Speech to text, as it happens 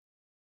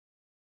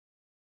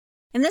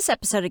In this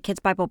episode of Kids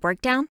Bible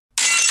Breakdown,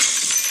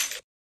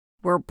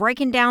 we're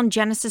breaking down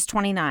Genesis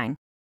 29.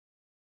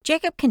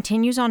 Jacob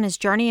continues on his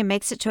journey and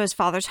makes it to his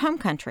father's home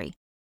country.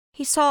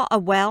 He saw a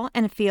well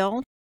and a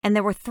field, and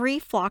there were 3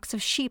 flocks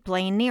of sheep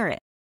laying near it.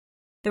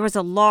 There was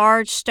a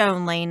large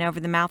stone laying over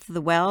the mouth of the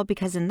well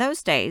because in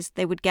those days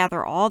they would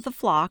gather all the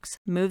flocks,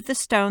 move the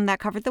stone that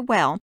covered the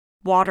well,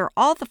 water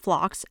all the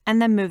flocks, and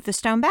then move the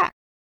stone back.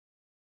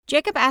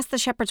 Jacob asked the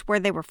shepherds where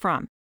they were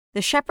from.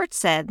 The shepherds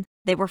said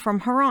they were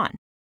from Haran.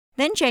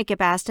 Then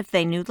Jacob asked if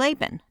they knew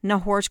Laban,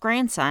 Nahor's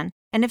grandson,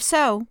 and if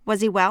so, was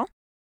he well?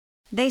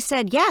 They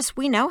said, "Yes,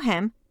 we know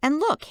him, and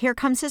look, here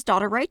comes his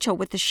daughter Rachel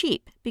with the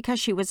sheep, because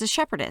she was a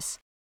shepherdess."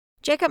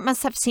 Jacob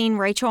must have seen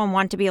Rachel and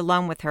wanted to be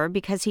alone with her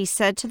because he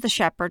said to the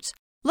shepherds,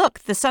 "Look,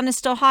 the sun is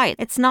still high.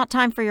 It's not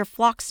time for your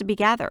flocks to be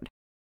gathered.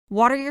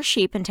 Water your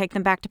sheep and take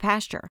them back to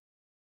pasture."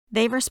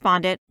 They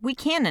responded, "We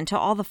can until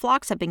all the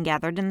flocks have been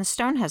gathered and the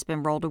stone has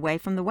been rolled away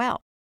from the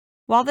well."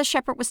 While the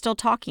shepherd was still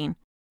talking,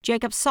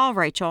 Jacob saw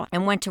Rachel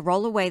and went to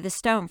roll away the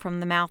stone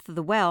from the mouth of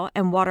the well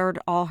and watered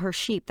all her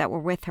sheep that were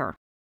with her.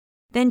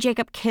 Then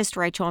Jacob kissed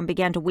Rachel and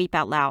began to weep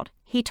out loud.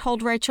 He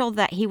told Rachel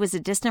that he was a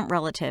distant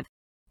relative.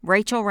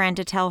 Rachel ran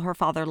to tell her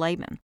father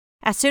Laban.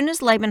 As soon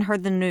as Laban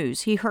heard the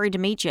news, he hurried to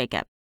meet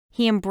Jacob.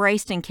 He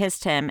embraced and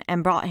kissed him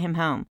and brought him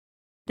home.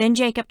 Then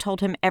Jacob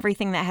told him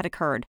everything that had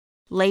occurred.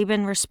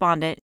 Laban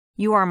responded,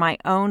 "You are my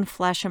own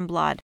flesh and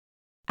blood."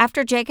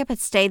 After Jacob had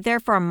stayed there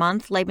for a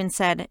month, Laban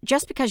said,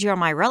 "Just because you're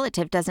my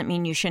relative doesn't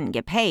mean you shouldn't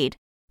get paid.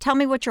 Tell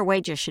me what your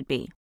wages should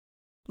be."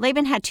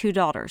 Laban had 2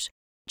 daughters.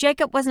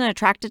 Jacob wasn't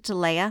attracted to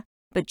Leah,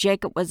 but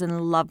Jacob was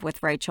in love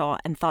with Rachel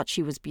and thought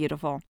she was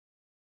beautiful.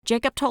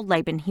 Jacob told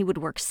Laban he would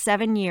work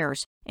 7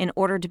 years in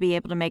order to be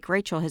able to make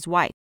Rachel his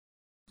wife.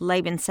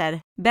 Laban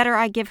said, "Better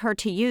I give her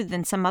to you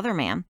than some other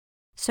man."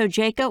 So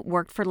Jacob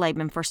worked for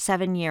Laban for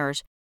 7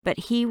 years, but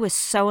he was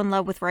so in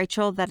love with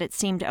Rachel that it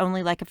seemed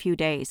only like a few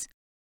days.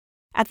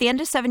 At the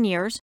end of 7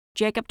 years,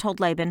 Jacob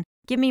told Laban,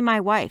 "Give me my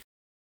wife."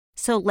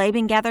 So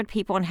Laban gathered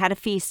people and had a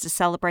feast to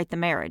celebrate the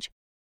marriage.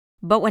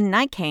 But when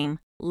night came,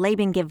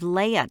 Laban gave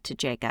Leah to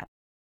Jacob.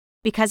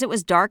 Because it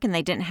was dark and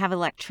they didn't have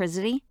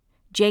electricity,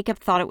 Jacob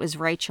thought it was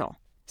Rachel,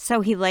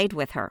 so he laid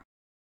with her.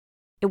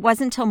 It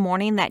wasn't until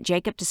morning that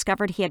Jacob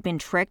discovered he had been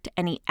tricked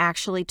and he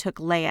actually took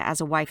Leah as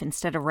a wife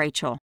instead of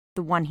Rachel,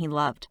 the one he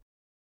loved.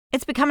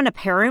 It's becoming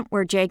apparent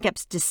where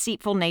Jacob's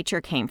deceitful nature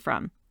came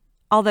from.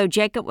 Although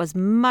Jacob was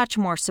much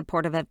more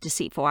supportive of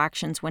deceitful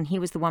actions when he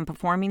was the one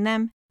performing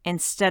them,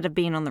 instead of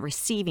being on the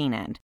receiving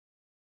end.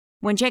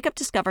 When Jacob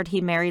discovered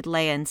he married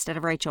Leah instead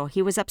of Rachel,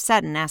 he was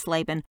upset and asked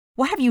Laban,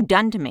 "What have you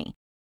done to me?"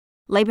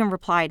 Laban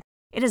replied,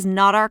 "It is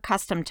not our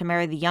custom to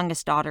marry the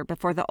youngest daughter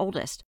before the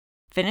oldest.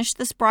 Finish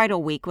this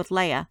bridal week with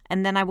Leah,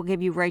 and then I will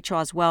give you Rachel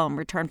as well in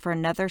return for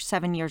another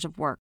 7 years of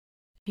work."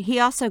 He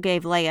also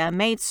gave Leah a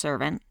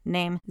maidservant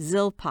named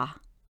Zilpah.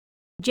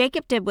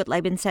 Jacob did what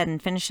Laban said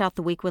and finished out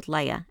the week with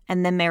Leah,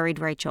 and then married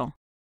Rachel.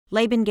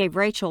 Laban gave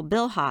Rachel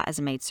Bilhah as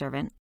a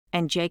maidservant,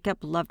 and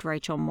Jacob loved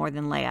Rachel more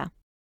than Leah.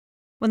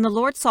 When the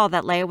Lord saw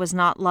that Leah was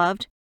not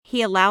loved,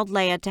 he allowed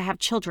Leah to have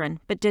children,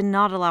 but did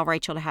not allow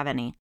Rachel to have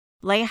any.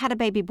 Leah had a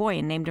baby boy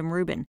and named him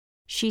Reuben.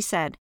 She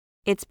said,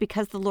 "It's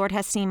because the Lord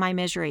has seen my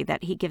misery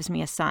that he gives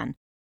me a son.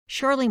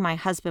 Surely my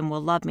husband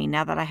will love me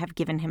now that I have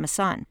given him a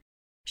son."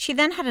 She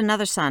then had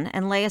another son,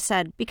 and Leah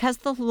said, "Because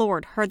the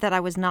Lord heard that I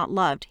was not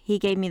loved, he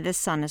gave me this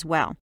son as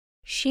well."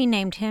 She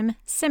named him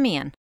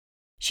Simeon.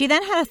 She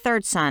then had a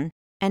third son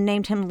and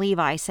named him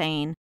Levi,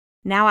 saying,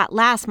 "Now at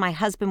last my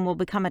husband will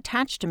become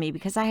attached to me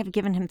because I have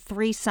given him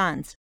 3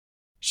 sons."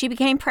 She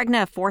became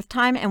pregnant a 4th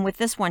time, and with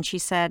this one she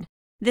said,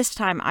 "This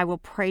time I will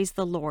praise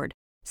the Lord."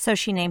 So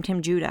she named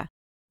him Judah.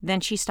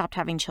 Then she stopped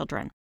having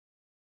children.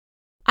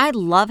 I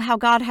love how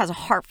God has a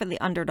heart for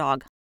the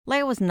underdog.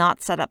 Leah was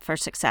not set up for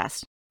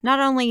success. Not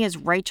only is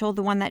Rachel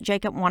the one that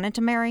Jacob wanted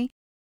to marry,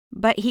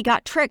 but he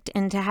got tricked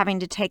into having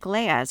to take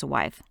Leah as a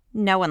wife.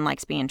 No one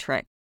likes being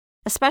tricked,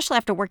 especially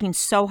after working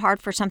so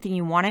hard for something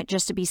you wanted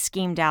just to be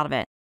schemed out of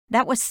it.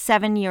 That was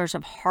 7 years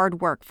of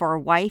hard work for a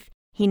wife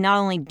he not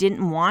only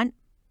didn't want,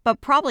 but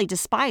probably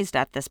despised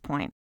at this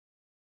point.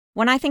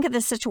 When I think of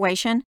this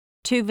situation,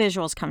 2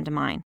 visuals come to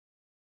mind.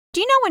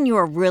 Do you know when you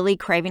are really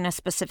craving a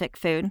specific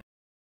food?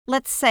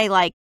 Let's say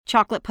like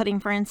chocolate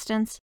pudding, for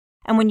instance,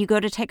 and when you go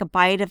to take a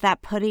bite of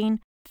that pudding,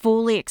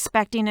 fully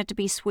expecting it to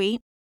be sweet,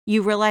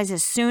 you realize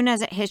as soon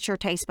as it hits your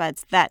taste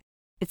buds that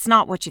it's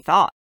not what you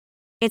thought.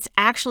 It's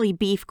actually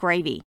beef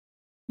gravy.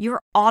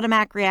 Your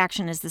automatic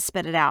reaction is to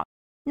spit it out.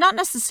 Not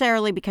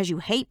necessarily because you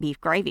hate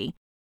beef gravy,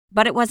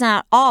 but it wasn't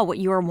at all what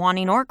you were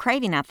wanting or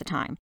craving at the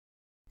time.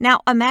 Now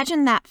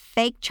imagine that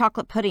fake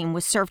chocolate pudding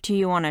was served to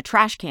you on a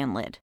trash can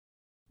lid.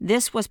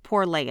 This was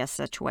poor Leah's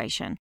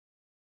situation.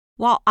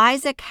 While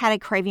Isaac had a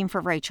craving for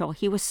Rachel,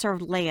 he was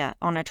served Leah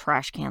on a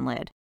trash can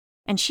lid.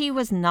 And she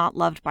was not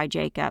loved by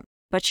Jacob,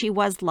 but she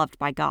was loved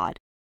by God.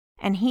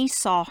 And he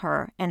saw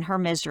her and her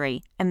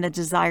misery and the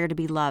desire to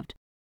be loved.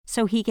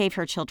 So he gave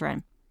her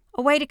children.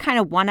 A way to kind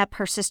of one-up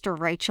her sister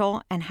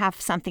Rachel and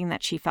have something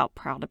that she felt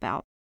proud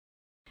about.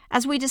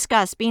 As we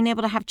discussed, being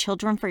able to have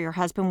children for your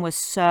husband was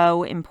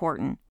so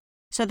important.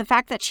 So the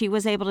fact that she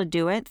was able to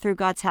do it through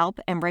God's help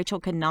and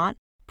Rachel could not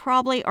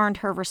probably earned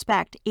her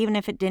respect, even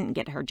if it didn't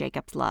get her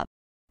Jacob's love.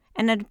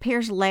 And it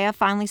appears Leah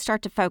finally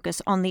started to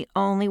focus on the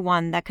only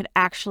one that could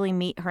actually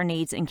meet her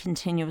needs and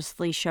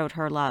continuously showed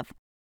her love.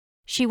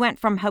 She went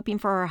from hoping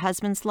for her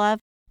husband's love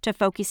to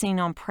focusing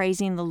on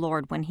praising the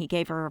Lord when he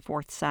gave her a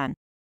fourth son.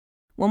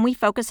 When we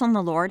focus on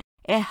the Lord,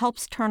 it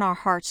helps turn our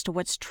hearts to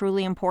what's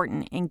truly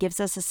important and gives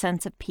us a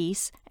sense of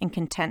peace and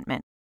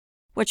contentment,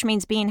 which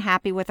means being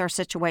happy with our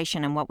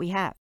situation and what we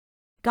have.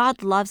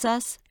 God loves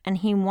us, and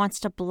He wants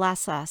to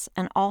bless us,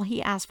 and all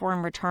He asks for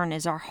in return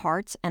is our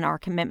hearts and our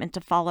commitment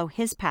to follow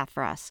His path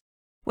for us,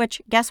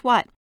 which, guess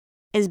what,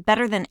 is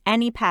better than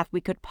any path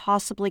we could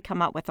possibly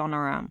come up with on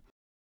our own.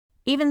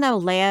 Even though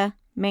Leah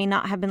may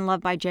not have been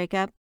loved by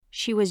Jacob,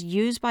 she was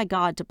used by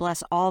God to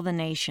bless all the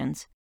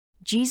nations.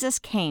 Jesus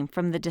came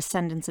from the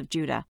descendants of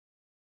Judah.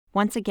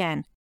 Once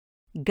again,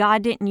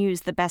 God didn't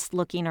use the best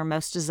looking or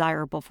most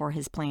desirable for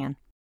His plan.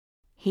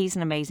 He's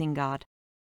an amazing God.